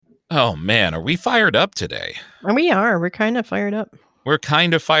Oh, man, are we fired up today? And we are. We're kind of fired up. We're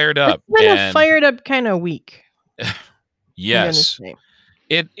kind of fired up. It's been a fired up kind of week. Yes.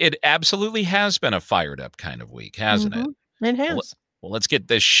 It absolutely has been a fired up kind of week, hasn't it? It has. Well, let's get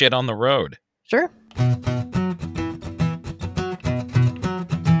this shit on the road. Sure.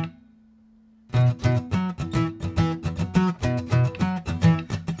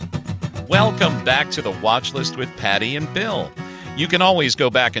 Welcome back to the Watch List with Pattie and Bill. You can always go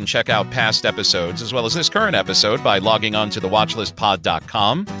back and check out past episodes as well as this current episode by logging on to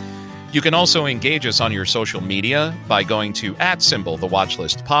thewatchlistpod.com. You can also engage us on your social media by going to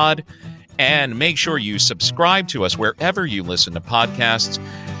 @TheWatchlistPod, and make sure you subscribe to us wherever you listen to podcasts,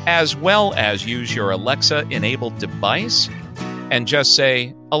 as well as use your Alexa-enabled device and just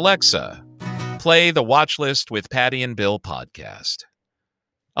say, "Alexa, play the Watch List with Pattie and Bill podcast."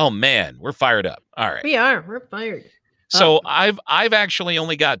 Oh man, we're fired up. All right. We are. We're fired. So I've actually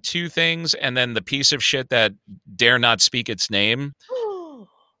only got two things, and then the piece of shit that dare not speak its name.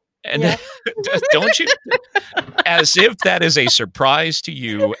 And yeah. Don't you? As if that is a surprise to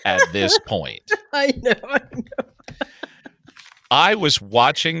you at this point. I know. I was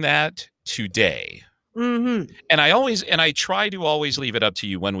watching that today. Mm-hmm. And I try to always leave it up to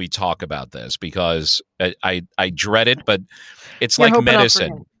you when we talk about this, because I dread it, but it's like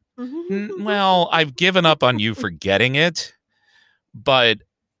medicine. Well, I've given up on you for getting it, but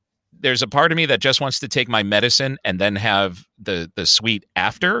there's a part of me that just wants to take my medicine and then have the sweet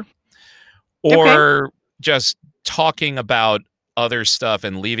after, or just talking about other stuff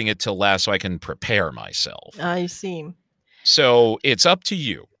and leaving it till last so I can prepare myself. I see. So it's up to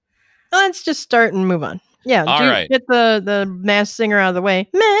you. Let's just start and move on. Yeah. All right. Get the Masked Singer out of the way.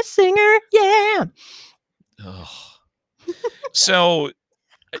 Masked Singer. Yeah. So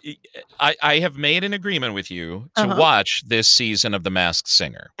I have made an agreement with you to watch this season of The Masked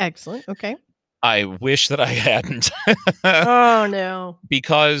Singer. Excellent. Okay. I wish that I hadn't. Oh, no.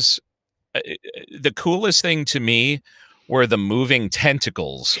 Because the coolest thing to me were the moving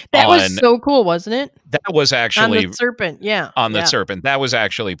tentacles. That was so cool, wasn't it? That was actually... On the serpent, yeah. On the serpent. That was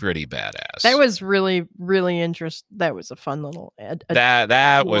actually pretty badass. That was really, really interesting. That was a fun little...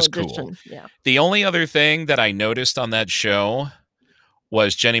 That was addition. Cool. Yeah. The only other thing that I noticed on that show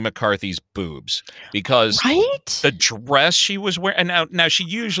was Jenny McCarthy's boobs, because the dress she was wearing, and now she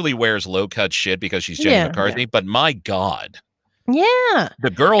usually wears low-cut shit because she's Jenny McCarthy, but my God. Yeah. The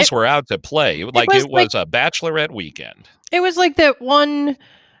girls were out to play. It was a bachelorette weekend. It was like that one,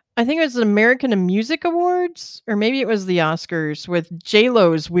 I think it was the American Music Awards, or maybe it was the Oscars, with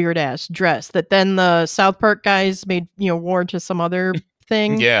J-Lo's weird-ass dress that then the South Park guys wore to some other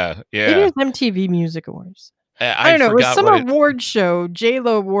thing. Yeah. Maybe it was MTV Music Awards. I don't know. It was some award show.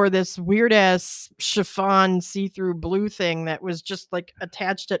 J-Lo wore this weird ass chiffon see-through blue thing that was just like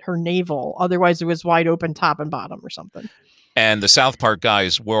attached at her navel. Otherwise, it was wide open top and bottom or something. And the South Park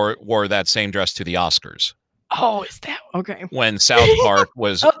guys wore that same dress to the Oscars. Oh, is that okay? When South Park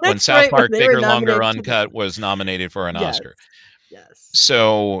was South Park Bigger, Longer, Uncut was nominated for an Oscar. Yes.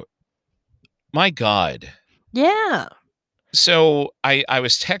 So, my God. Yeah. So I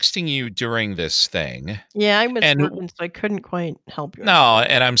was texting you during this thing. Yeah, I was working, so I couldn't quite help you. No,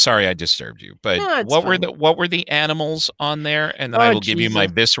 and I'm sorry I disturbed you. But what were the animals on there? And then I will give you my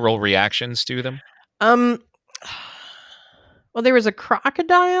visceral reactions to them. Well, there was a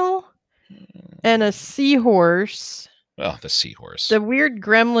crocodile and a seahorse. Oh, the seahorse. The weird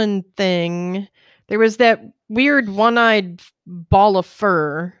gremlin thing. There was that weird one-eyed ball of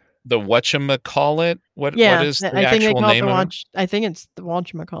fur. The whatchamacallit? What is the actual name of it? I think it's the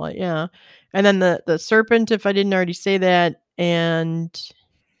whatchamacallit, yeah. And then the serpent, if I didn't already say that, and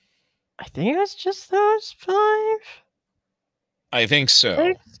I think it was just those 5. I think so.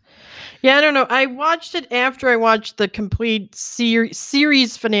 6? Yeah, I don't know. I watched it after I watched the complete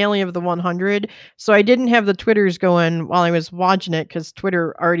series finale of the 100, so I didn't have the Twitters going while I was watching it, because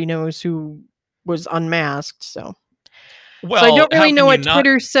Twitter already knows who was unmasked, so... Well, so I don't really know what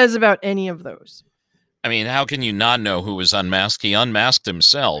Twitter says about any of those. I mean, how can you not know who was unmasked? He unmasked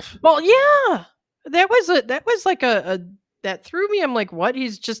himself. Well, yeah, that was like that threw me. I'm like, what?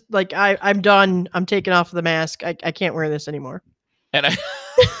 He's just like, I'm done. I'm taking off the mask. I can't wear this anymore. And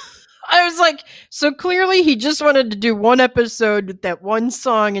I was like, so clearly he just wanted to do one episode with that one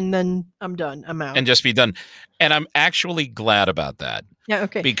song, and then I'm done. I'm out. And just be done. And I'm actually glad about that. Yeah.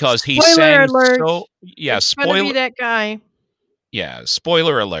 Okay. Because he spoiler sang alert. so. Yeah. Spoiler. That guy. Yeah,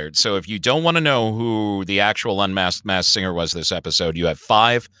 spoiler alert. So if you don't want to know who the actual unmasked Masked Singer was this episode, you have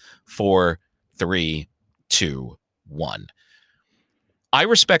 5, 4, 3, 2, 1. I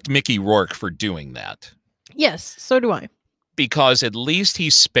respect Mickey Rourke for doing that. Yes, so do I. because at least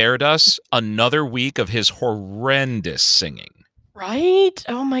he spared us another week of his horrendous singing. Right?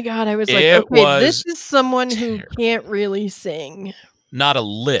 Oh my God. I was like, It okay, this was is someone who terrible. can't really sing. Not a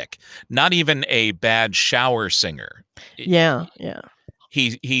lick. Not even a bad shower singer. Yeah.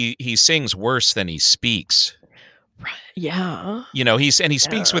 He sings worse than he speaks. Yeah. You know, he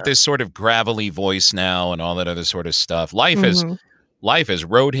speaks with this sort of gravelly voice now and all that other sort of stuff. Life has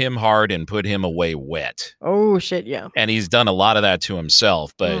rode him hard and put him away wet. Oh shit, yeah. And he's done a lot of that to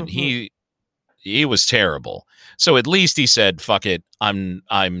himself, but he was terrible. So at least he said, "Fuck it, I'm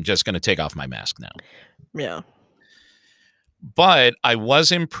just going to take off my mask now." Yeah. But I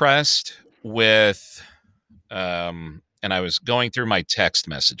was impressed with and I was going through my text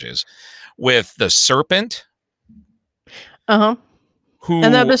messages with the serpent. Uh-huh. Who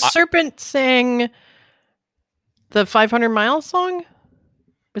and then the serpent sang the 500 Mile song?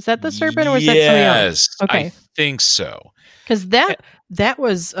 Was that the serpent or was that somebody else? Okay. I think so. Because that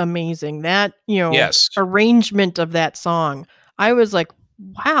was amazing. That, Yes. arrangement of that song. I was like,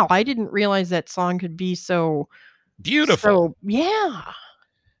 wow, I didn't realize that song could be so beautiful. So, yeah.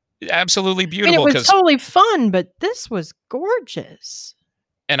 Absolutely I beautiful. mean, it was totally fun, but this was gorgeous.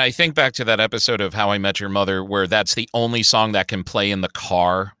 And I think back to that episode of How I Met Your Mother where that's the only song that can play in the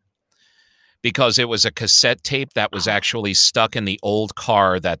car because it was a cassette tape that was actually stuck in the old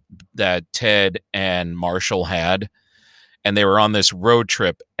car that Ted and Marshall had. And they were on this road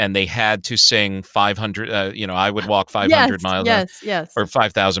trip and they had to sing 500, I would walk 500 miles. Yes. Or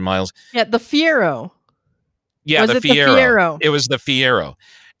 5,000 miles. Yeah, the Fiero. Yeah, Was the it Fiero. It was the Fiero.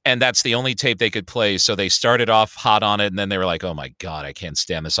 And that's the only tape they could play. So they started off hot on it. And then they were like, oh my God, I can't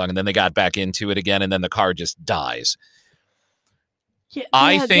stand this song. And then they got back into it again. And then the car just dies. Yeah,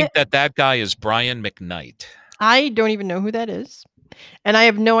 I think that guy is Brian McKnight. I don't even know who that is. And I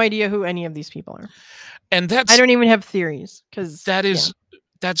have no idea who any of these people are. And I don't even have theories because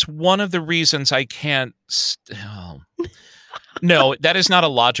that's one of the reasons I can't. No, that is not a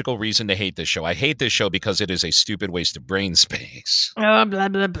logical reason to hate this show. I hate this show because it is a stupid waste of brain space. Oh, blah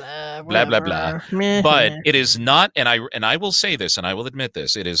blah blah, blah blah blah. But it is not, and I will say this, and I will admit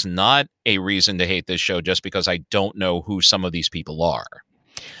this: it is not a reason to hate this show just because I don't know who some of these people are.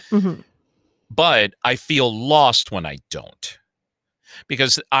 Mm-hmm. But I feel lost when I don't.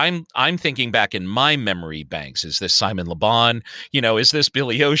 Because I'm thinking back in my memory banks. Is this Simon Le Bon? Is this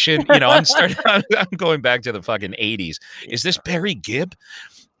Billy Ocean? I'm going back to the fucking 80s. Is this Barry Gibb?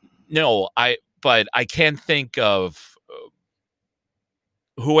 No, but I can't think of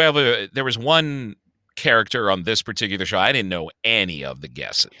whoever. There was one character on this particular show. I didn't know any of the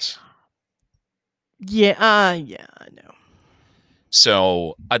guesses. Yeah, I know.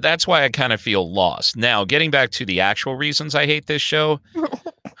 So that's why I kind of feel lost. Now, getting back to the actual reasons I hate this show,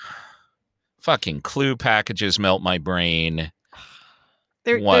 fucking clue packages melt my brain.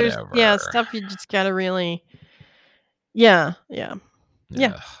 Whatever. There's stuff you just gotta really. Yeah.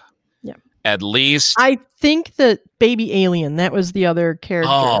 At least I think that Baby Alien, that was the other character.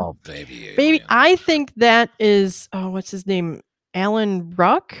 Oh, Baby Alien. I think that is. Oh, what's his name? Alan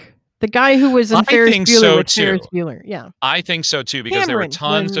Ruck. The guy who was in Ferris Bueller with Ferris Bueller. Yeah. I think so too, because there were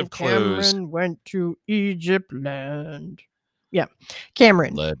tons of clues. Cameron went to Egypt land. Yeah.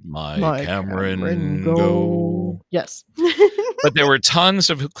 Cameron. Let my Cameron go. Yes. But there were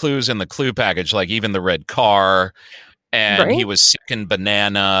tons of clues in the clue package, like even the red car, and he was sick and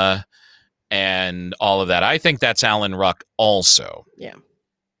banana, and all of that. I think that's Alan Ruck also. Yeah.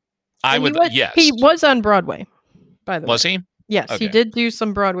 Yes. He was on Broadway, by the way. Was he? Yes, okay. He did do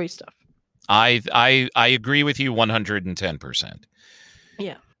some Broadway stuff. I agree with you 110%.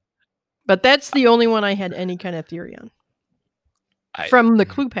 Yeah. But that's the only one I had any kind of theory on. From the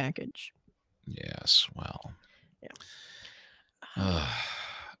clue package. Yes, well. Yeah.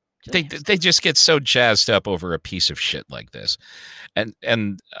 They just get so jazzed up over a piece of shit like this. And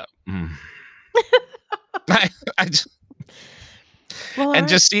I just, and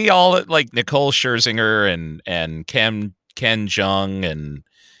just see all like Nicole Scherzinger and Ken Jeong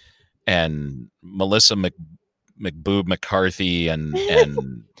and Melissa McBoob McCarthy and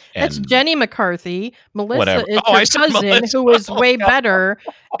that's Jenny McCarthy. Melissa whatever. is her cousin who is way better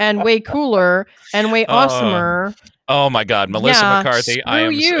and way cooler and way awesomer. Oh my God, Melissa McCarthy! I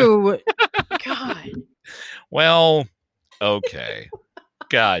am you. God. Well, okay.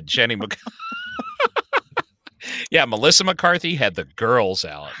 God, Jenny McCarthy. Yeah, Melissa McCarthy had the girls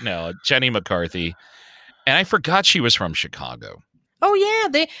out. No, Jenny McCarthy. And I forgot she was from Chicago. Oh,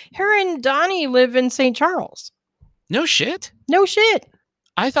 yeah. Her and Donnie live in St. Charles. No shit. No shit.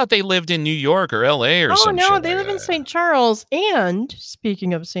 I thought they lived in New York or LA or Oh, some no, shit they like live in that. St. Charles. And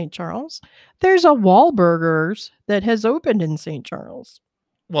speaking of St. Charles, there's a Wahlburgers that has opened in St. Charles.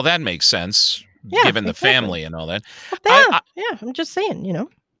 Well, that makes sense, Yeah, given the exactly. family and all that. Well, yeah, I'm just saying, you know.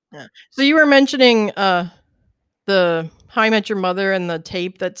 Yeah. So you were mentioning the How I Met Your Mother and the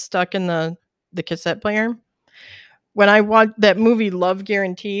tape that's stuck in the cassette player. When I watched that movie Love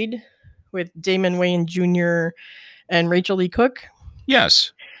Guaranteed with Damon Wayans Jr. and Rachel Lee Cook,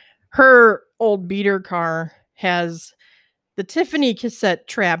 Yes. her old beater car has the Tiffany cassette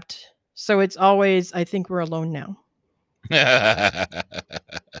trapped, so it's always I Think We're Alone Now. Yeah.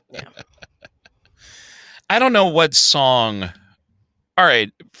 Yeah. I don't know what song. All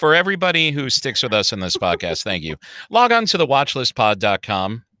right. For everybody who sticks with us in this podcast, thank you. Log on to the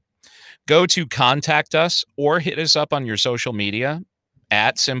watchlistpod.com. Go to contact us or hit us up on your social media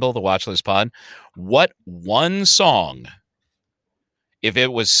at symbol the watchlist pod. What one song, if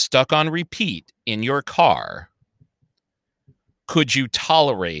it was stuck on repeat in your car, could you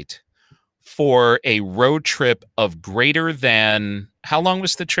tolerate for a road trip of greater than, how long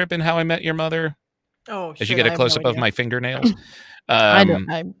was the trip in How I Met Your Mother? Oh, As you get a close up of my fingernails, I don't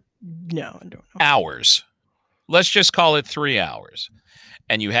know. hours. Let's just call it 3 hours.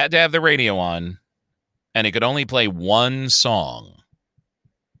 And you had to have the radio on, and it could only play one song.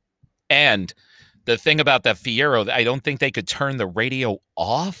 And the thing about that Fiero, I don't think they could turn the radio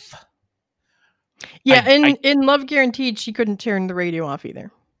off. Yeah, in Love Guaranteed, she couldn't turn the radio off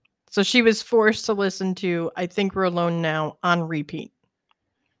either. So she was forced to listen to I Think We're Alone Now on repeat.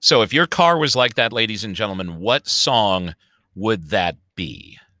 So if your car was like that, ladies and gentlemen, what song would that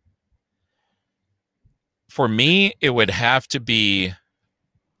be? For me, it would have to be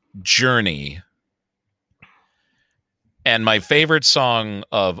Journey. And my favorite song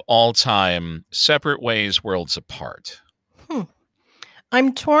of all time, Separate Ways, Worlds Apart.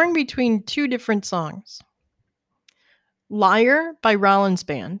 I'm torn between two different songs. Liar by Rollins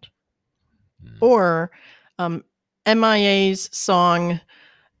Band or MIA's song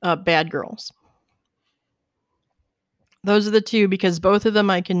Bad Girls. Those are the two because both of them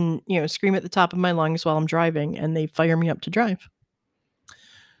I can, scream at the top of my lungs while I'm driving and they fire me up to drive.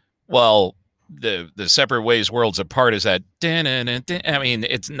 Well, the Separate Ways, Worlds Apart is that. I mean,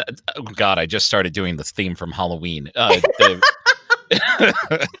 it's oh God. I just started doing the theme from Halloween. You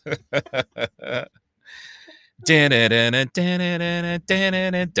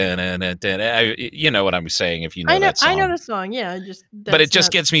know what I'm saying if you know that song. I know the song, yeah. But it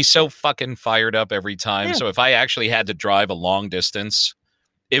just gets me so fucking fired up every time. Yeah. So if I actually had to drive a long distance,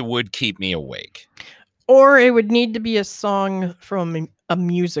 it would keep me awake. Or it would need to be a song from a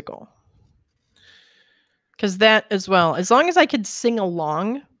musical. Because that as well, as long as I could sing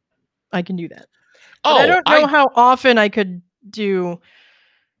along, I can do that. But I don't know how often I could do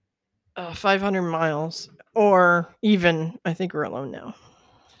 500 miles or even I Think We're Alone Now.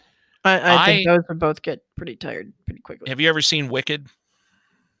 I think those would both get pretty tired pretty quickly. Have you ever seen Wicked?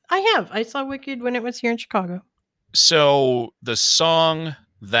 I have. I saw Wicked when it was here in Chicago. So the song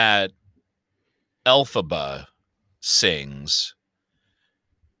that Elphaba sings,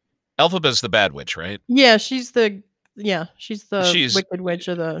 Elphaba's the bad witch, right? Yeah, she's the Wicked Witch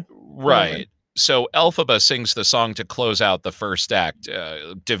of the... Right. Whatever. So Elphaba sings the song to close out the first act,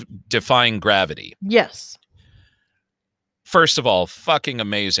 Defying Gravity. Yes. First of all, fucking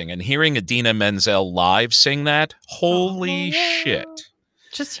amazing. And hearing Idina Menzel live sing that, holy shit.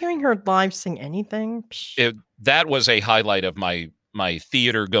 Just hearing her live sing anything. That was a highlight of my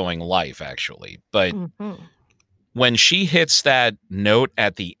theater-going life, actually. But when she hits that note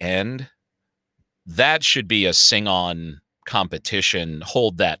at the end, that should be a sing-on competition,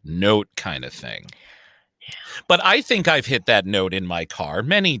 hold that note kind of thing. Yeah. But I think I've hit that note in my car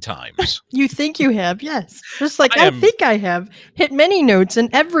many times. You think you have, yes. Just like I think I have hit many notes in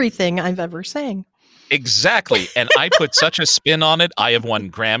everything I've ever sang. Exactly. And I put such a spin on it. I have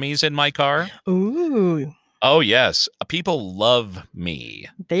won Grammys in my car. Ooh. Oh, yes. People love me.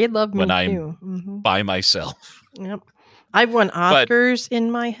 They love me when too. I'm by myself. Yep. I've won Oscars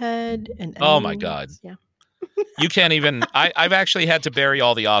in my head. And oh, my God. Yeah. You can't even... I've actually had to bury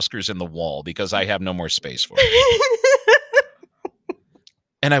all the Oscars in the wall because I have no more space for it.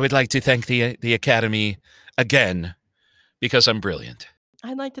 And I would like to thank the Academy again because I'm brilliant.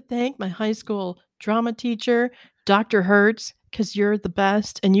 I'd like to thank my high school drama teacher, Dr. Hertz, because you're the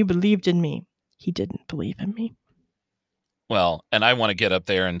best and you believed in me. He didn't believe in me. Well, and I want to get up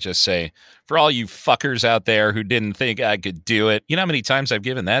there and just say, for all you fuckers out there who didn't think I could do it, you know how many times I've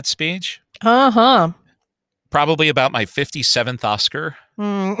given that speech? Uh-huh. Probably about my 57th Oscar,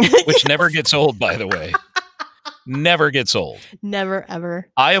 which never gets old, by the way. Never gets old. Never, ever.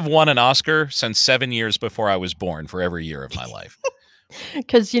 I have won an Oscar since 7 years before I was born for every year of my life.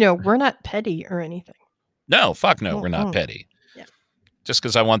 Because, we're not petty or anything. No, fuck no, we're not petty. Yeah. Just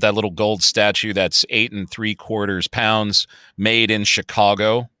because I want that little gold statue that's 8 3/4 pounds made in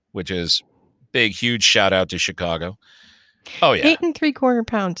Chicago, which is big, huge shout out to Chicago. Oh, yeah. 8 3/4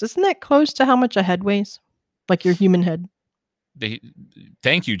 pounds. Isn't that close to how much a head weighs? Like your human head.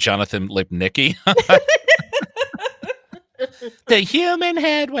 Thank you, Jonathan Lipnicki. The human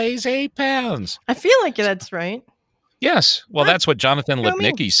head weighs 8 pounds. I feel like that's right. Yes. Well, that's what Jonathan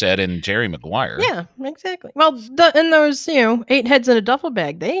Lipnicki said in Jerry Maguire. Yeah, exactly. Well, and those, 8 heads in a duffel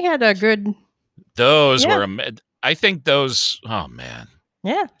bag, they had a good... Those were... I think those... Oh, man.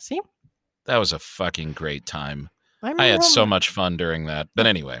 Yeah, see? That was a fucking great time. I had so much fun during that. But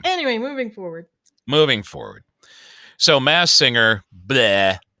anyway. Moving forward. So, Masked Singer,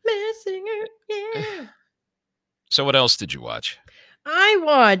 bleh. Masked Singer, yeah. So what else did you watch? I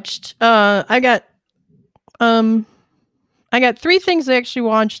watched, I got 3 things I actually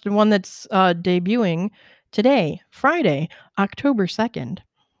watched, and one that's debuting today, Friday, October 2nd.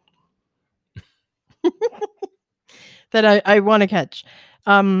 that I want to catch.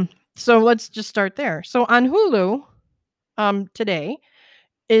 So let's just start there. So on Hulu, today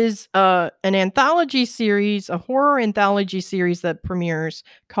is an anthology series, a horror anthology series that premieres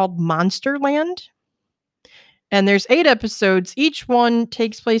called Monsterland. And there's 8 episodes. Each one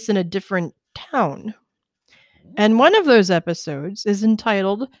takes place in a different town. And one of those episodes is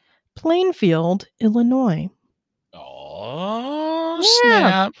entitled Plainfield, Illinois. Oh,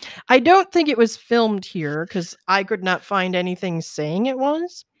 snap. I don't think it was filmed here because I could not find anything saying it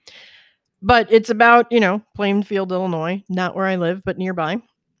was. But it's about, Plainfield, Illinois, not where I live, but nearby.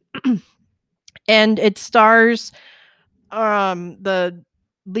 And it stars the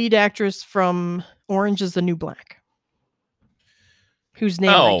lead actress from Orange is the New Black, whose name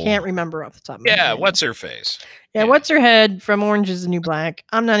I can't remember off the top of my head. Yeah, what's her face? Yeah, what's her head from Orange is the New Black?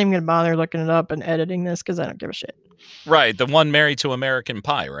 I'm not even going to bother looking it up and editing this because I don't give a shit. Right, the one married to American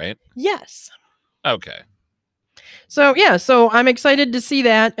Pie, right? Yes. Okay. So, so I'm excited to see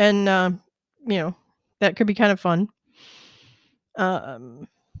that, and, that could be kind of fun. So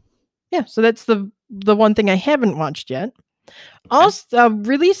that's the one thing I haven't watched yet. Also,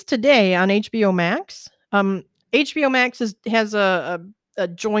 released today on HBOMAX. HBOMAX has a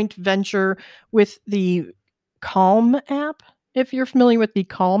joint venture with the Calm app. If you're familiar with the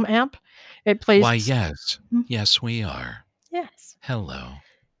Calm app, it plays... Why, yes. Yes, we are. Yes. Hello.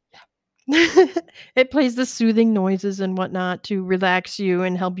 It plays the soothing noises and whatnot to relax you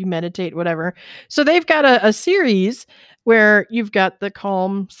and help you meditate, whatever. So they've got a series where you've got the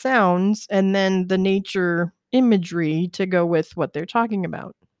calm sounds and then the nature imagery to go with what they're talking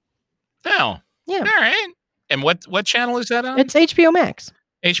about. Oh. Yeah. All right. And what channel is that on? It's HBO Max.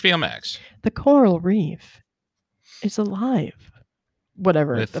 HBO Max. The coral reef is alive.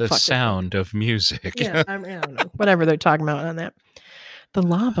 Whatever. With the sound of music. Yeah, I don't know. Whatever they're talking about on that. The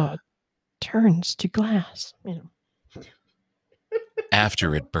lava turns to glass.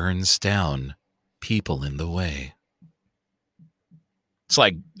 After it burns down, people in the way.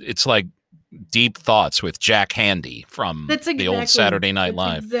 It's like Deep Thoughts with Jack Handy from the old Saturday Night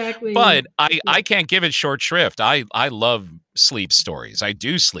Live. Exactly. But I can't give it short shrift. I love sleep stories. I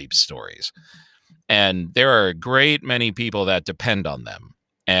do sleep stories. And there are a great many people that depend on them.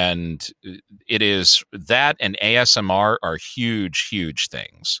 And it is that and ASMR are huge, huge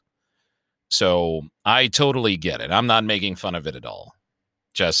things. So I totally get it. I'm not making fun of it at all.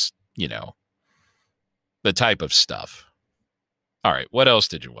 Just, the type of stuff. All right. What else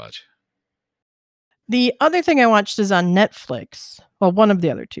did you watch? The other thing I watched is on Netflix. Well, one of the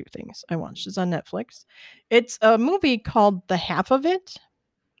other 2 things I watched is on Netflix. It's a movie called The Half of It.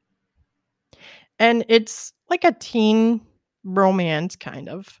 And it's like a teen romance, kind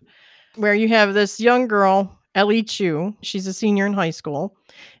of, where you have this young girl, Ellie Chu. She's a senior in high school.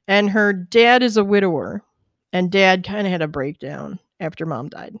 And her dad is a widower. And dad kind of had a breakdown after mom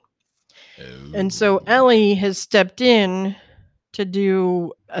died. Oh. And so Ellie has stepped in to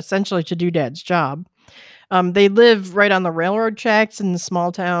do dad's job. They live right on the railroad tracks in the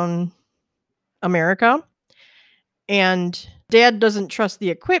small town America. And dad doesn't trust the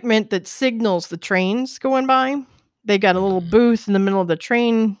equipment that signals the trains going by. They got a little booth in the middle of the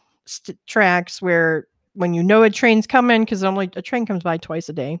train tracks where when a train's coming, because only a train comes by twice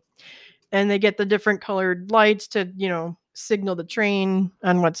a day, and they get the different colored lights to, signal the train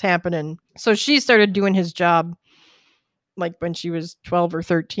on what's happening. So she started doing his job like when she was 12 or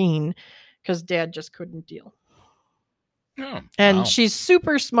 13 because dad just couldn't deal. Oh, And wow. she's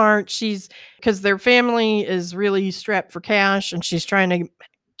super smart. She's because their family is really strapped for cash, and she's trying to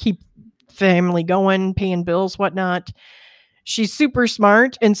keep family going, paying bills, whatnot. She's super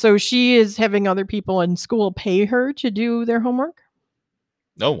smart, and so she is having other people in school pay her to do their homework.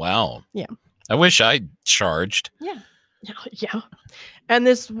 Oh, wow. Yeah. I wish I charged. Yeah. Yeah. And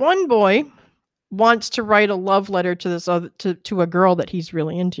this one boy wants to write a love letter to this other to a girl that he's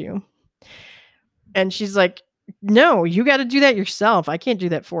really into. And she's like, "No, you got to do that yourself. I can't do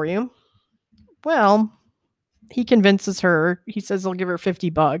that for you." Well, he convinces her. He says he'll give her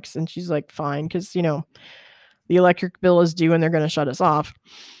 $50, and she's like, "Fine," because the electric bill is due and they're going to shut us off.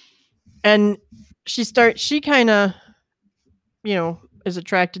 And she kind of, is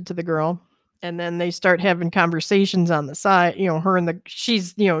attracted to the girl. And then they start having conversations on the side,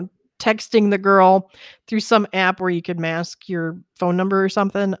 she's, texting the girl through some app where you could mask your phone number or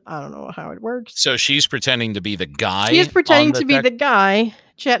something. I don't know how it works. So she's pretending to be the guy. She's pretending to be text? the guy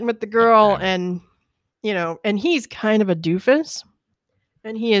chatting with the girl. Okay. And, and he's kind of a doofus.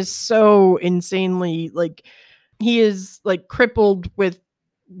 And he is so insanely he is crippled with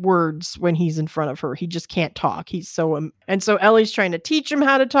words when he's in front of her. He just can't talk. He's so and so Ellie's trying to teach him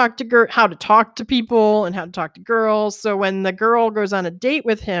how to talk to people and how to talk to girls. So when the girl goes on a date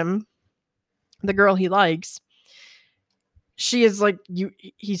with him, the girl he likes, she is like,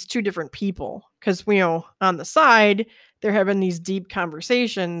 he's two different people, because on the side they're having these deep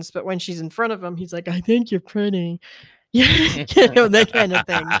conversations, but when she's in front of him, he's like, "I think you're pretty." That kind of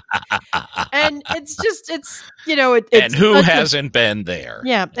thing. And it's and who hasn't been there?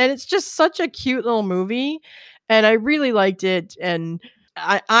 Yeah, and it's just such a cute little movie, and I really liked it, and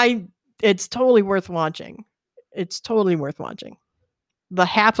it's totally worth watching. It's totally worth watching. The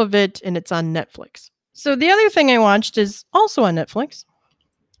half of it, and it's on Netflix. So the other thing I watched is also on Netflix,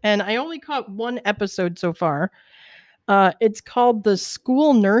 and I only caught one episode so far. It's called The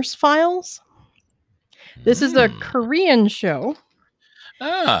School Nurse Files. This is a Korean show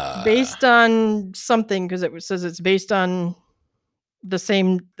based on something, because it says it's based on the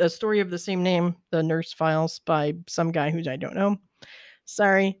story of the same name, The Nurse Files, by some guy who I don't know.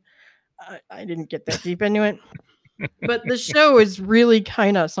 Sorry, I didn't get that deep into it. But the show is really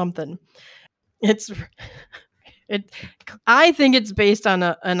kind of something. I think it's based on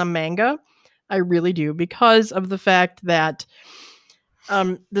a manga. I really do, because of the fact that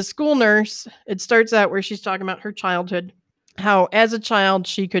the school nurse, it starts out where she's talking about her childhood, how as a child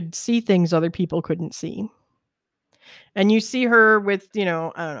she could see things other people couldn't see. And you see her with, I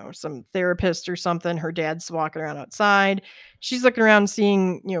don't know, some therapist or something. Her dad's walking around outside. She's looking around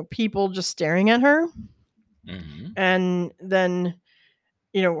seeing, people just staring at her. Mm-hmm. And then,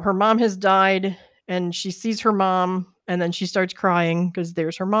 her mom has died, and she sees her mom, and then she starts crying because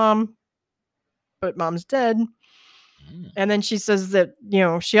there's her mom, but mom's dead. And then she says that,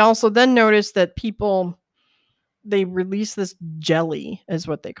 she also then noticed that people, they release this jelly, is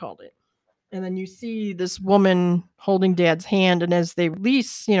what they called it. And then you see this woman holding dad's hand, and as they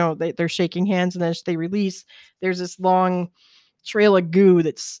release, they're shaking hands, and as they release, there's this long trail of goo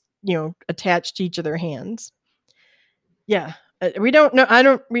that's, attached to each of their hands. Yeah. We don't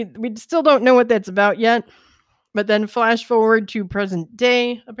know. We still don't know what that's about yet. But then flash forward to present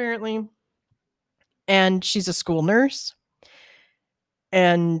day, apparently. And she's a school nurse.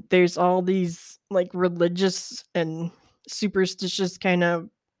 And there's all these religious and superstitious kind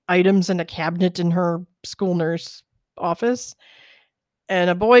of items in a cabinet in her school nurse office. And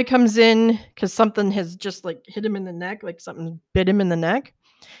a boy comes in because something has just hit him in the neck, something bit him in the neck.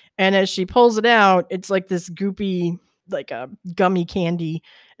 And as she pulls it out, it's this goopy, a gummy candy,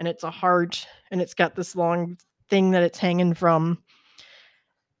 and it's a heart, and it's got this long thing that it's hanging from.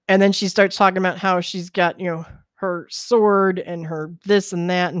 And then she starts talking about how she's got, her sword and her this and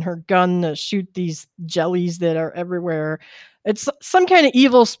that and her gun to shoot these jellies that are everywhere. It's some kind of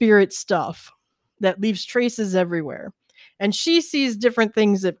evil spirit stuff that leaves traces everywhere. And she sees different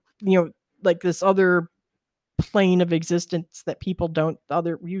things that, this other plane of existence that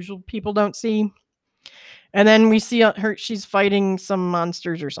other usual people don't see. And then we see she's fighting some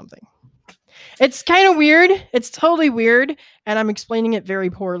monsters or something. It's kind of weird. It's totally weird. And I'm explaining it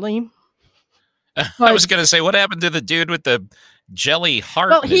very poorly. I was going to say, what happened to the dude with the jelly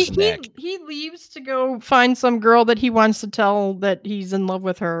heart in his neck? He leaves to go find some girl that he wants to tell that he's in love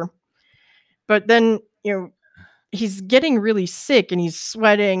with her. But then, he's getting really sick, and he's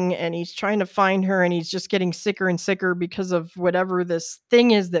sweating, and he's trying to find her, and he's just getting sicker and sicker because of whatever this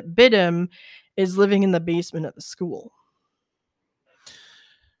thing is that bit him is living in the basement of the school.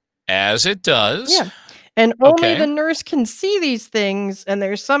 As it does. Yeah. And only the nurse can see these things. And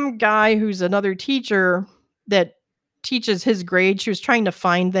there's some guy who's another teacher that teaches his grade. She was trying to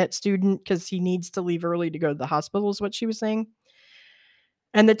find that student because he needs to leave early to go to the hospital, is what she was saying.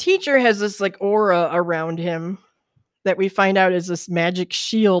 And the teacher has this like aura around him that we find out is this magic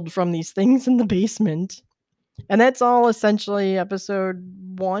shield from these things in the basement. And that's all essentially episode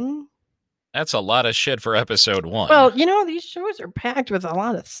 1. That's a lot of shit for episode 1. Well, these shows are packed with a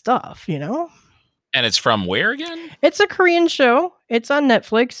lot of stuff, And it's from where again? It's a Korean show. It's on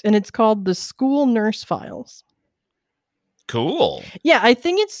Netflix, and it's called The School Nurse Files. Cool. Yeah, I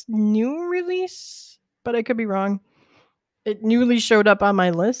think it's new release, but I could be wrong. It newly showed up on my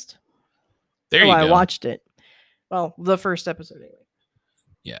list. There you go. I watched it. Well, the first episode anyway.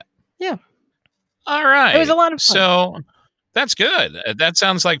 Yeah. All right. It was a lot of fun. So that's good. That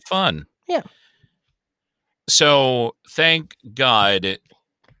sounds like fun. Yeah. So thank God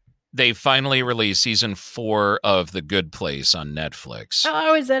they finally released season 4 of The Good Place on Netflix.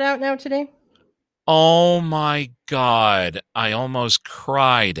 Oh, is that out now today? Oh my God. I almost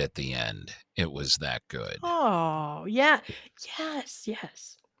cried at the end. It was that good. Oh, yeah. Yes.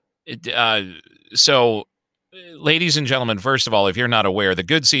 So, ladies and gentlemen, first of all, if you're not aware, The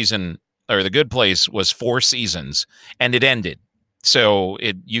Good Place was 4 seasons and it ended. So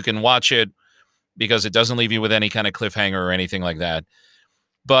you can watch it because it doesn't leave you with any kind of cliffhanger or anything like that.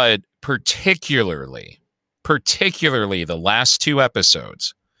 But particularly the last 2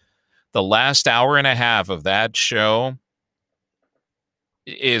 episodes, the last hour and a half of that show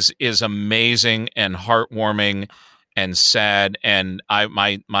is amazing and heartwarming and sad, and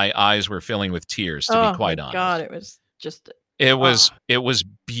my eyes were filling with tears, to be quite honest. God, it was just it was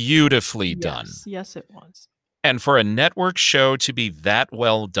beautifully done. Yes, it was. And for a network show to be that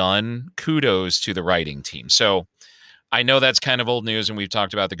well done, kudos to the writing team. So I know that's kind of old news, and we've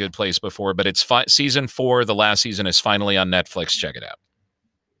talked about The Good Place before, but it's season 4, the last season, is finally on Netflix. Check it out.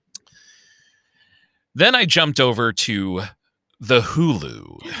 Then I jumped over to the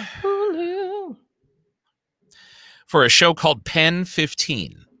Hulu for a show called Pen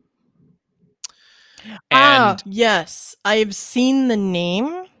 15. And yes, I've seen the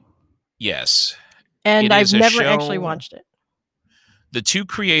name. Yes. And I've never actually watched it. The 2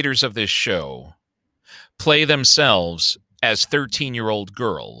 creators of this show play themselves as 13-year-old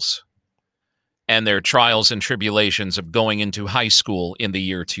girls and their trials and tribulations of going into high school in the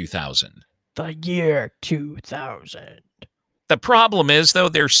year 2000. The year 2000. The problem is, though,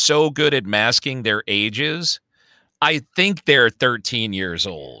 they're so good at masking their ages. I think they're 13 years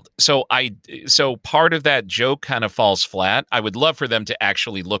old. So part of that joke kind of falls flat. I would love for them to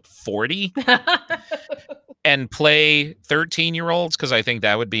actually look 40 and play 13-year-olds, because I think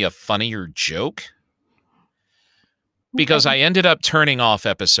that would be a funnier joke. Because I ended up turning off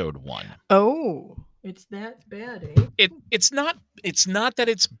episode 1. Oh, it's that bad, eh? It's not that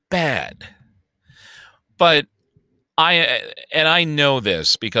it's bad. But I know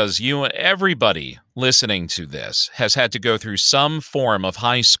this because everybody listening to this has had to go through some form of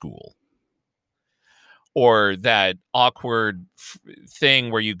high school, or that awkward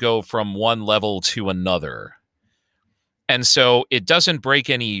thing where you go from one level to another. And so it doesn't break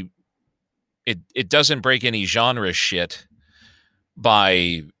any genre shit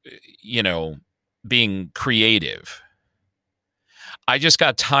by, being creative. I just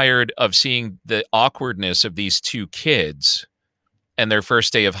got tired of seeing the awkwardness of these 2 kids and their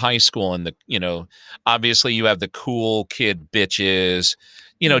first day of high school. And obviously you have the cool kid bitches,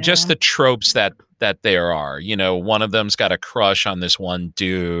 just the tropes that there are. One of them's got a crush on this one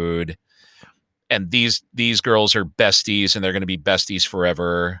dude, and these girls are besties, and they're going to be besties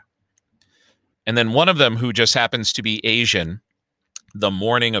forever. And then one of them, who just happens to be Asian, the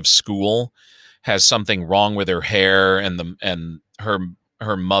morning of school has something wrong with her hair, and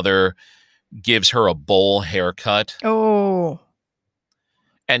her mother gives her a bowl haircut. Oh.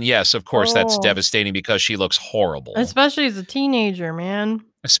 And yes, of course, that's devastating because she looks horrible. Especially as a teenager, man.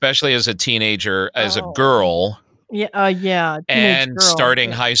 Especially as a teenager, as a girl. Yeah. And girl,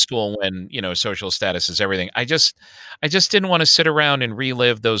 starting high school when, social status is everything. I just didn't want to sit around and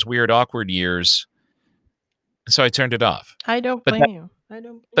relive those weird, awkward years. So I turned it off. I don't blame you.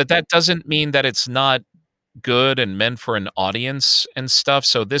 But that doesn't mean that it's not good and meant for an audience and stuff.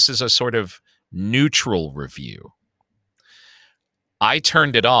 So this is a sort of neutral review. I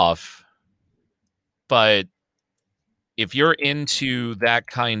turned it off, but if you're into that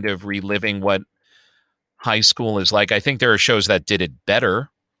kind of reliving what high school is like, I think there are shows that did it better.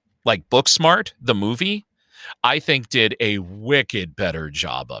 Like Booksmart, the movie, I think did a wicked better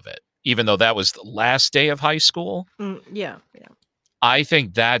job of it, even though that was the last day of high school. Yeah. I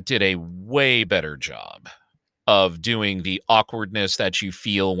think that did a way better job of doing the awkwardness that you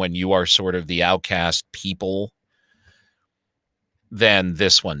feel when you are sort of the outcast people than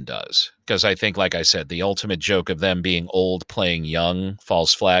this one does. Because I think, like I said, the ultimate joke of them being old playing young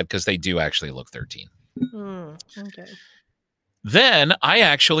falls flat because they do actually look 13. Okay. Then I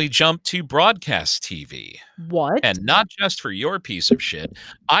actually jumped to broadcast TV. What? And not just for your piece of shit,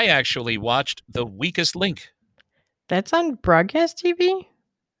 I actually watched The Weakest Link. That's on broadcast TV?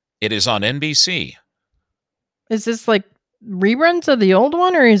 It is on NBC. Is this like reruns of the old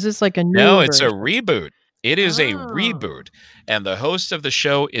one, or is this like a new No, it's a version? reboot. It is a Oh. reboot. And the host of the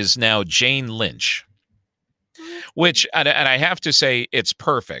show is now Jane Lynch. Which, and I have to say, it's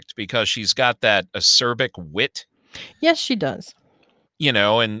perfect because she's got that acerbic wit. Yes, she does. You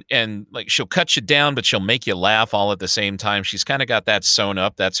know, and like she'll cut you down, but she'll make you laugh all at the same time. She's kind of got that sewn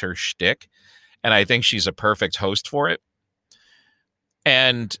up. That's her shtick. And I think she's a perfect host for it.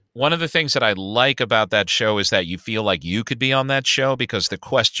 And one of the things that I like about that show is that you feel like you could be on that show because the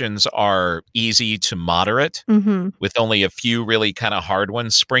questions are easy to moderate with only a few really kind of hard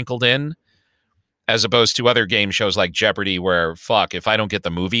ones sprinkled in, as opposed to other game shows like Jeopardy where, fuck, if I don't get the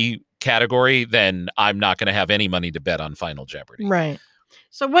movie category, then I'm not going to have any money to bet on Final Jeopardy. Right.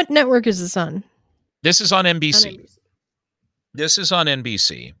 So what network is this on? This is on NBC. This is on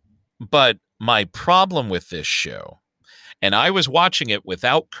NBC. But my problem with this show, and I was watching it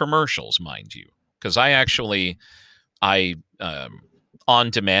without commercials, mind you, because I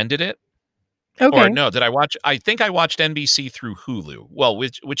on-demanded it. Okay. Or no, did I watch? I think I watched NBC through Hulu. Well,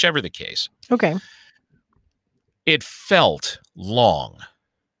 whichever the case. Okay. It felt long.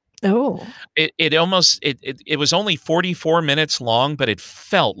 Oh. It was only 44 minutes long, but it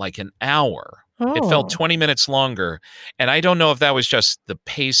felt like an hour. Oh. It felt 20 minutes longer. And I don't know if that was just the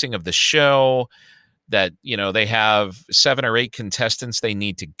pacing of the show, that, you know, they have 7 or 8 contestants they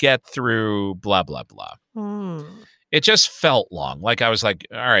need to get through, blah, blah, blah. It just felt long. Like I was like,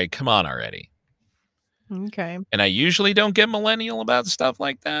 all right, come on already. Okay. And I usually don't get millennial about stuff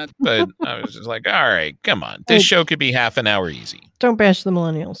like that, but I was just like, all right, come on. This show could be half an hour easy. Don't bash the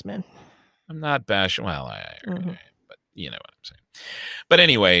millennials, man. I'm not bashing. Well, but you know what I'm saying. But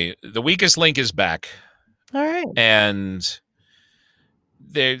anyway, The Weakest Link is back. All right. And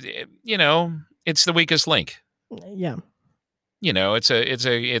there, you know, it's The Weakest Link. Yeah. You know, it's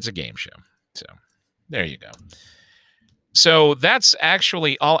a game show. So there you go. So that's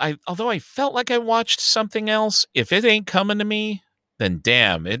actually all. Although I felt like I watched something else. If it ain't coming to me, then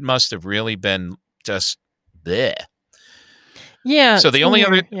damn, it must have really been just bleh. Yeah. So the only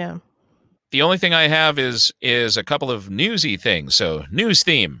thing I have is a couple of newsy things. So news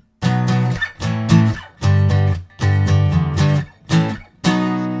theme.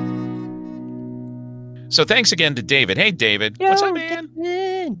 So thanks again to David. Hey, David. What's up, man?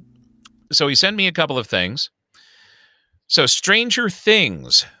 David. So he sent me a couple of things. So Stranger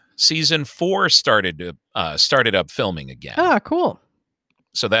Things season 4 started up filming again. Ah, cool.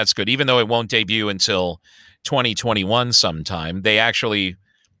 So that's good. Even though it won't debut until 2021 sometime, they actually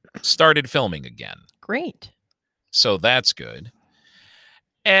started filming again. Great. So that's good.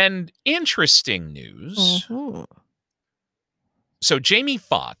 And interesting news. So Jamie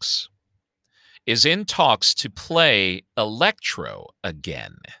Foxx is in talks to play Electro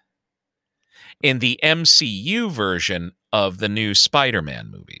again in the MCU version of the new Spider-Man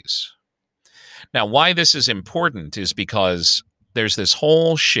movies. Now, why this is important is because there's this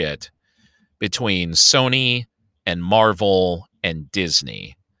whole shit between Sony and Marvel and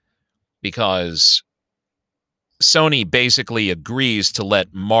Disney, because Sony basically agrees to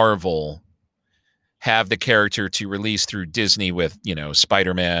let Marvel have the character to release through Disney with, you know,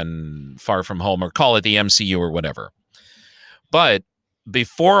 Spider-Man Far From Home, or call it the MCU or whatever. But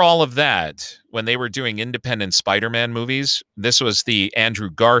before all of that, when they were doing independent Spider-Man movies, this was the Andrew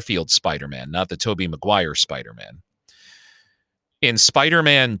Garfield Spider-Man, not the Tobey Maguire Spider-Man. In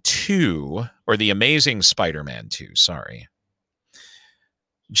Spider-Man 2, or The Amazing Spider-Man 2, sorry,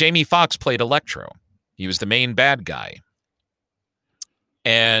 Jamie Foxx played Electro. He was the main bad guy.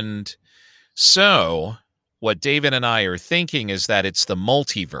 And so what David and I are thinking is that it's the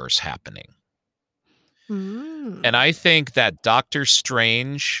multiverse happening. And I think that Doctor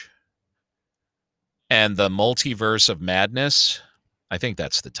Strange and the Multiverse of Madness, I think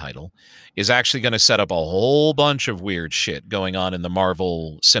that's the title, is actually going to set up a whole bunch of weird shit going on in the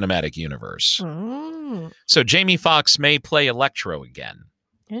Marvel Cinematic Universe. So Jamie Foxx may play Electro again.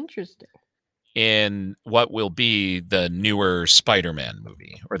 Interesting. In what will be the newer Spider-Man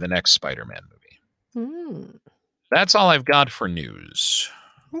movie, or the next Spider-Man movie. That's all I've got for news.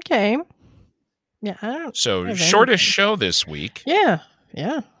 Okay. Yeah, I don't. So shortest show this week. Yeah.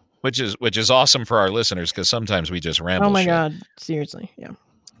 Which is awesome for our listeners, because sometimes we just ramble. Oh my God! Seriously, yeah.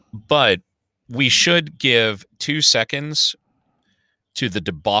 But we should give 2 seconds To the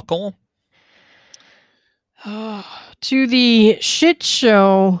debacle? To the shit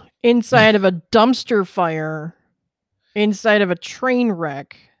show inside of a dumpster fire, inside of a train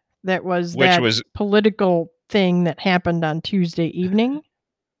wreck that was Which that was political thing that happened on Tuesday evening.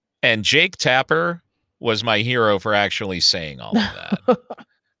 And Jake Tapper was my hero for actually saying all of that.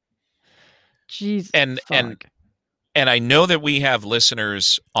 Jesus and I know that we have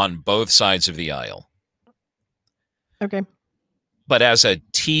listeners on both sides of the aisle. Okay. But as a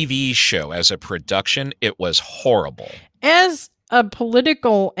TV show, as a production, it was horrible. As a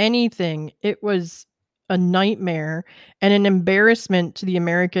political anything, it was a nightmare and an embarrassment to the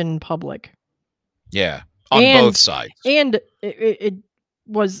American public. Yeah, on both sides. And it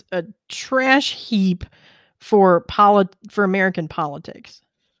was a trash heap for American politics.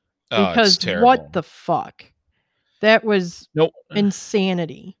 Because what the fuck? That was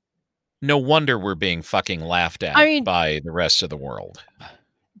insanity. No wonder we're being fucking laughed at by the rest of the world.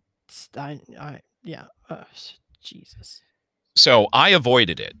 Yeah. Jesus. So I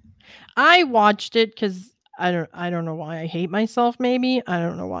avoided it. I watched it because I don't know why I hate myself. Maybe I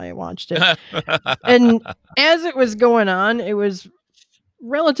don't know why I watched it. And as it was going on, it was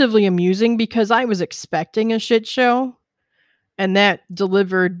relatively amusing because I was expecting a shit show, and that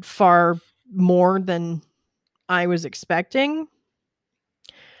delivered far more than I was expecting.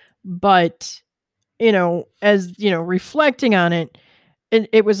 But as reflecting on it,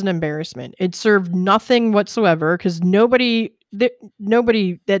 it was an embarrassment. It served nothing whatsoever because nobody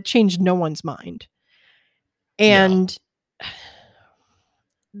that changed no one's mind. And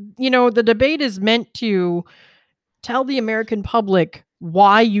the debate is meant to tell the American public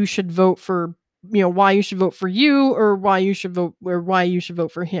why you should vote for why you should vote for you or why you should vote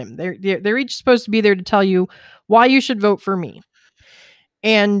for him. They're each supposed to be there to tell you why you should vote for me.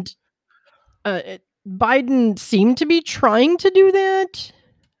 And Biden seemed to be trying to do that,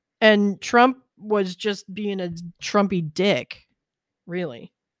 and Trump was just being a Trumpy dick,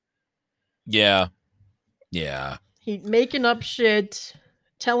 really. Yeah. He making up shit,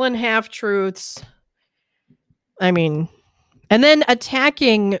 telling half-truths. I mean, and then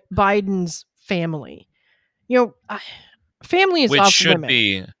attacking Biden's family. Family is off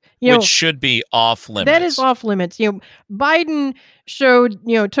limits. Which should be off limits. That is off limits. Biden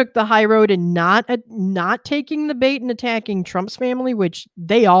took the high road and not taking the bait and attacking Trump's family, which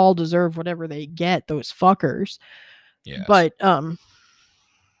they all deserve whatever they get, those fuckers. Yes. But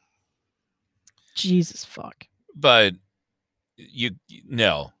Jesus fuck. But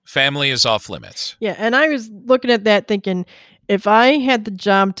family is off limits. Yeah, and I was looking at that thinking, if I had the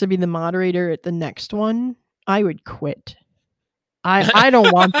job to be the moderator at the next one, I would quit. I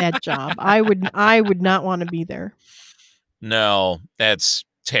don't want that job. I would not want to be there. No, that's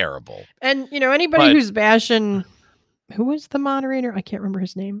terrible. And anybody who's bashing, who was the moderator? I can't remember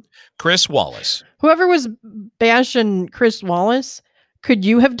his name. Chris Wallace. Whoever was bashing Chris Wallace, could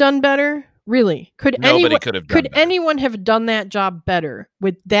you have done better? Really? Nobody could have done better. Anyone have done that job better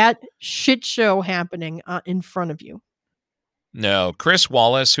with that shit show happening in front of you? No, Chris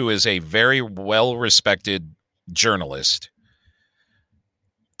Wallace, who is a very well-respected journalist,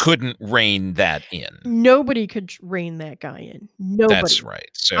 couldn't rein that in. Nobody could rein that guy in. Nobody. That's right.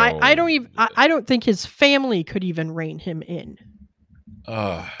 So I don't think his family could even rein him in.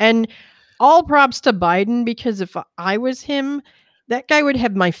 And all props to Biden, because if I was him, that guy would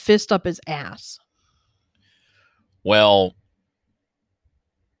have my fist up his ass. Well,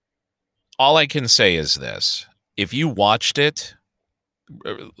 all I can say is this. If you watched it,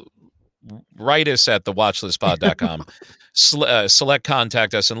 write us at thewatchlistpod.com. Select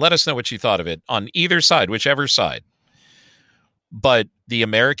contact us and let us know what you thought of it on either side, whichever side. But the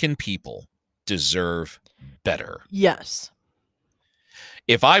American people deserve better. Yes.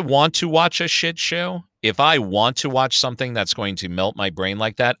 If I want to watch a shit show, if I want to watch something that's going to melt my brain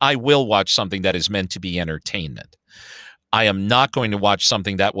like that, I will watch something that is meant to be entertainment. I am not going to watch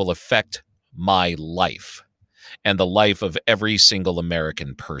something that will affect my life and the life of every single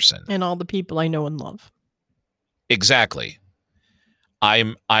American person. And all the people I know and love. Exactly.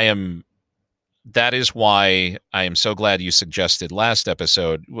 That is why I am so glad you suggested last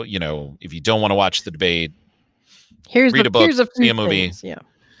episode, if you don't want to watch the debate, read a book, see a movie. Things, yeah.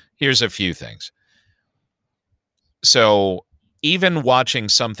 Here's a few things. So even watching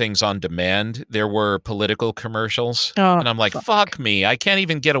some things on demand, there were political commercials. And I'm like, fuck me. I can't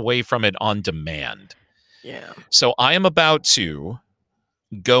even get away from it on demand. Yeah. So I am about to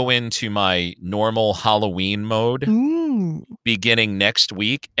go into my normal Halloween mode beginning next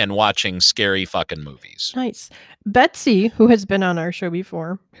week and watching scary fucking movies. Nice. Betsy, who has been on our show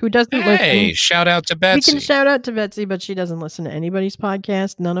before, who doesn't Hey, listen. shout out to We Betsy. can shout out to Betsy, but she doesn't listen to anybody's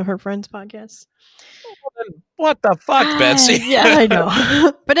podcast, none of her friends' podcasts. What the fuck, Betsy? Yeah, I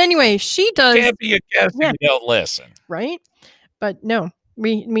know. But anyway, she does. Can't be a guest if you don't listen. Right? But no,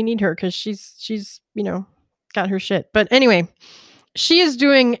 we need her because she's got her shit. But anyway, she is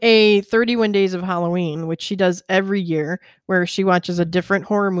doing a 31 Days of Halloween, which she does every year, where she watches a different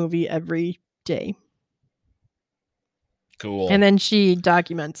horror movie every day. Cool. And then she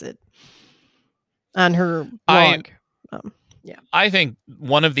documents it on her blog. I think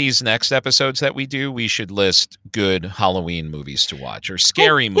one of these next episodes that we do, we should list good Halloween movies to watch or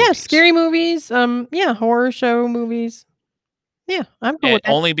scary movies. Yeah, scary movies. Horror show movies. Yeah, I'm cool with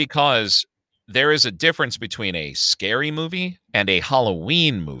that. Only because there is a difference between a scary movie and a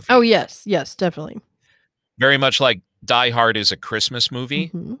Halloween movie. Oh, yes, definitely. Very much like Die Hard is a Christmas movie.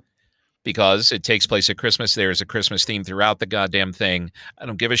 Mm-hmm. Because it takes place at Christmas. There's a Christmas theme throughout the goddamn thing. I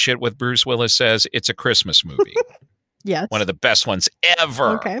don't give a shit what Bruce Willis says. It's a Christmas movie. Yes. One of the best ones ever.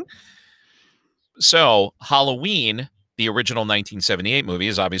 Okay. So Halloween, the original 1978 movie,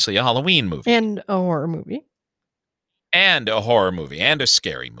 is obviously a Halloween movie. And a horror movie. And a horror movie. And a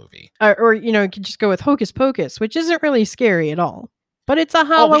scary movie. Or you could just go with Hocus Pocus, which isn't really scary at all. But it's a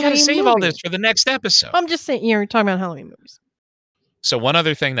Halloween we gotta save movie. all this for the next episode. I'm just saying, you're talking about Halloween movies. So one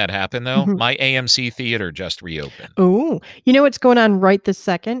other thing that happened, though, my AMC theater just reopened. Oh, you know what's going on right this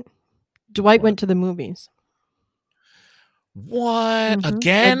second? Dwight went to the movies. What?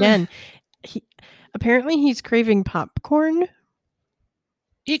 Again? Apparently he's craving popcorn.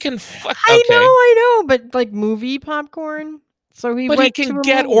 He can fuck. I know, but like movie popcorn. So he can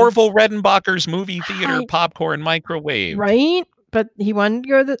get Orville Redenbacher's movie theater popcorn microwave. Right? But he wanted to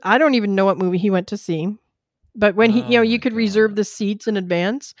go to I don't even know what movie he went to see. But when you could reserve the seats in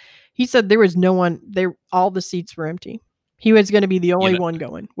advance, he said there was no one there. All the seats were empty. He was going to be the only one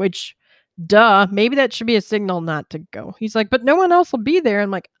going, which, duh, maybe that should be a signal not to go. He's like, but no one else will be there.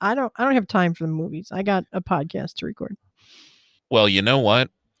 I'm like, I don't have time for the movies. I got a podcast to record. Well, you know what?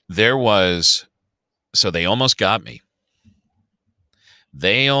 So they almost got me.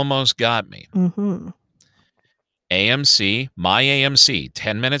 Mm-hmm. My AMC,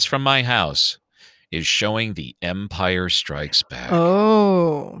 10 minutes from my house, is showing The Empire Strikes Back.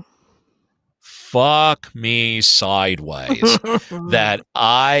 Oh. Fuck me sideways. That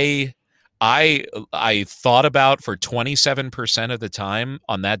I thought about for 27% of the time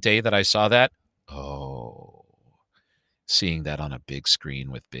on that day that I saw that. Oh, seeing that on a big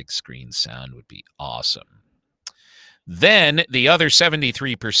screen with big screen sound would be awesome. Then the other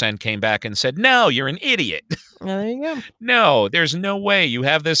 73% came back and said, no, you're an idiot. There you go. No, there's no way. You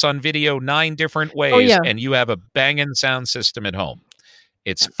have this on video 9 different ways, and you have a banging sound system at home.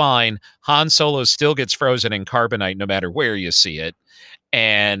 It's fine. Han Solo still gets frozen in carbonite no matter where you see it.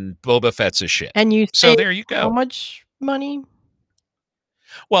 And Boba Fett's a shit. And so there you go. How much money?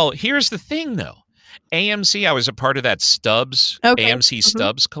 Well, here's the thing, though. AMC, I was a part of that Stubbs, AMC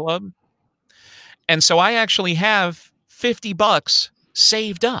Stubbs Club. And so I actually have $50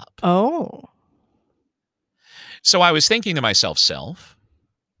 saved up. Oh. So I was thinking to myself,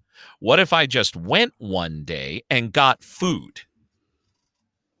 what if I just went one day and got food?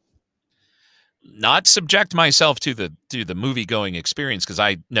 Not subject myself to the movie-going experience, because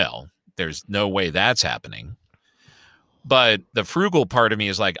I know there's no way that's happening. But the frugal part of me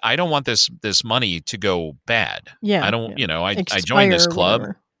is like, I don't want this money to go bad. Yeah. I don't, I joined this club.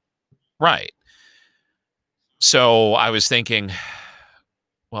 Whatever. Right. So I was thinking,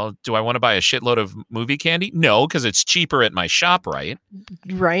 well, do I want to buy a shitload of movie candy? No, because it's cheaper at my shop, right?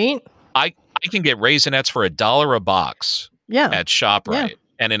 Right. I can get Raisinets for $1 a box at ShopRite. Yeah.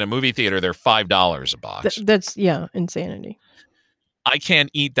 And in a movie theater, they're $5 a box. That's insanity. I can't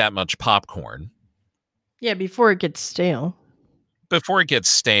eat that much popcorn. Yeah, before it gets stale.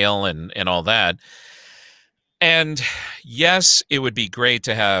 And all that. And yes, it would be great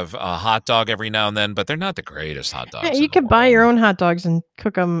to have a hot dog every now and then, but they're not the greatest hot dogs. Yeah, you could buy your own hot dogs and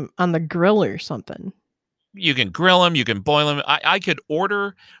cook them on the grill or something. You can grill them. You can boil them. I could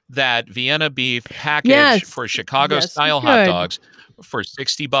order that Vienna beef package for Chicago-style hot dogs for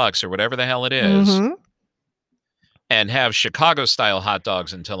 $60 or whatever the hell it is, and have Chicago-style hot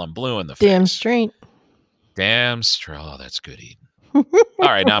dogs until I'm blue in the face. Damn straight. Oh, that's good eating. All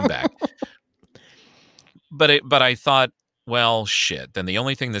right, now I'm back. But I thought, well, shit. Then the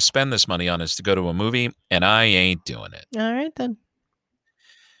only thing to spend this money on is to go to a movie, and I ain't doing it. All right, then.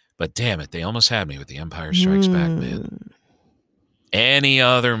 But damn it, they almost had me with The Empire Strikes Back, man. Any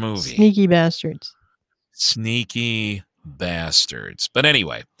other movie. Sneaky bastards. But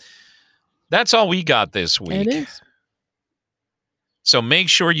anyway, That's all we got this week. It is. So make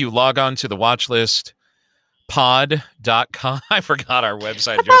sure you log on to the watchlist pod.com. I forgot our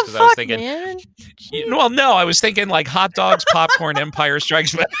website address because I was thinking, I was thinking like hot dogs, popcorn, Empire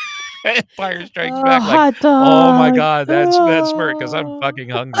Strikes Back. Empire Strikes Back. Like, hot dogs. Oh my God, that's smart because I'm fucking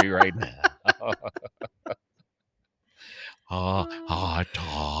hungry right now. Hot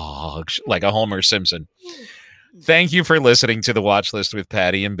dogs. Like a Homer Simpson. Thank you for listening to The Watchlist with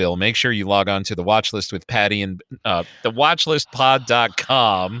Pattie and Bill. Make sure you log on to The Watchlist with Pattie and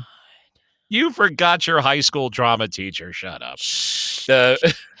thewatchlistpod.com. You forgot your high school drama teacher. Shut up.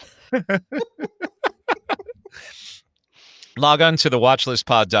 Log on to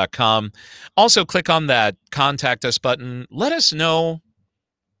thewatchlistpod.com. Also, click on that contact us button. Let us know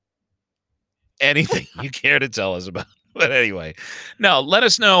anything you care to tell us about. But anyway, no, let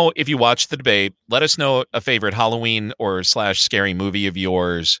us know if you watched the debate. Let us know a favorite Halloween or / scary movie of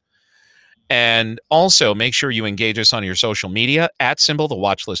yours. And also make sure you engage us on your social media @ the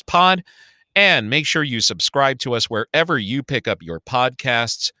Watchlist Pod. And make sure you subscribe to us wherever you pick up your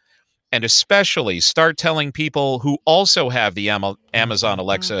podcasts. And especially start telling people who also have the Amazon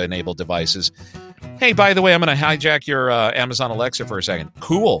Alexa enabled devices. Hey, by the way, I'm going to hijack your Amazon Alexa for a second.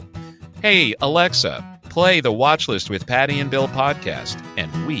 Cool. Hey, Alexa, play the Watchlist with Pattie and Bill podcast, and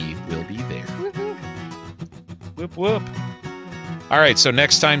we will be there. Whoop, whoop. All right, so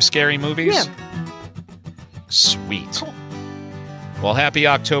next time, scary movies? Yeah. Sweet. Cool. Well, happy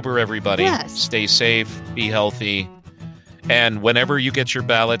October, everybody. Yes. Stay safe, be healthy, and whenever you get your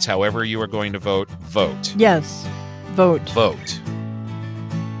ballots, however you are going to vote, vote. Yes. Vote. Vote.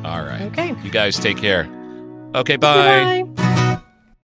 All right. Okay. You guys take care. Okay, bye. Bye.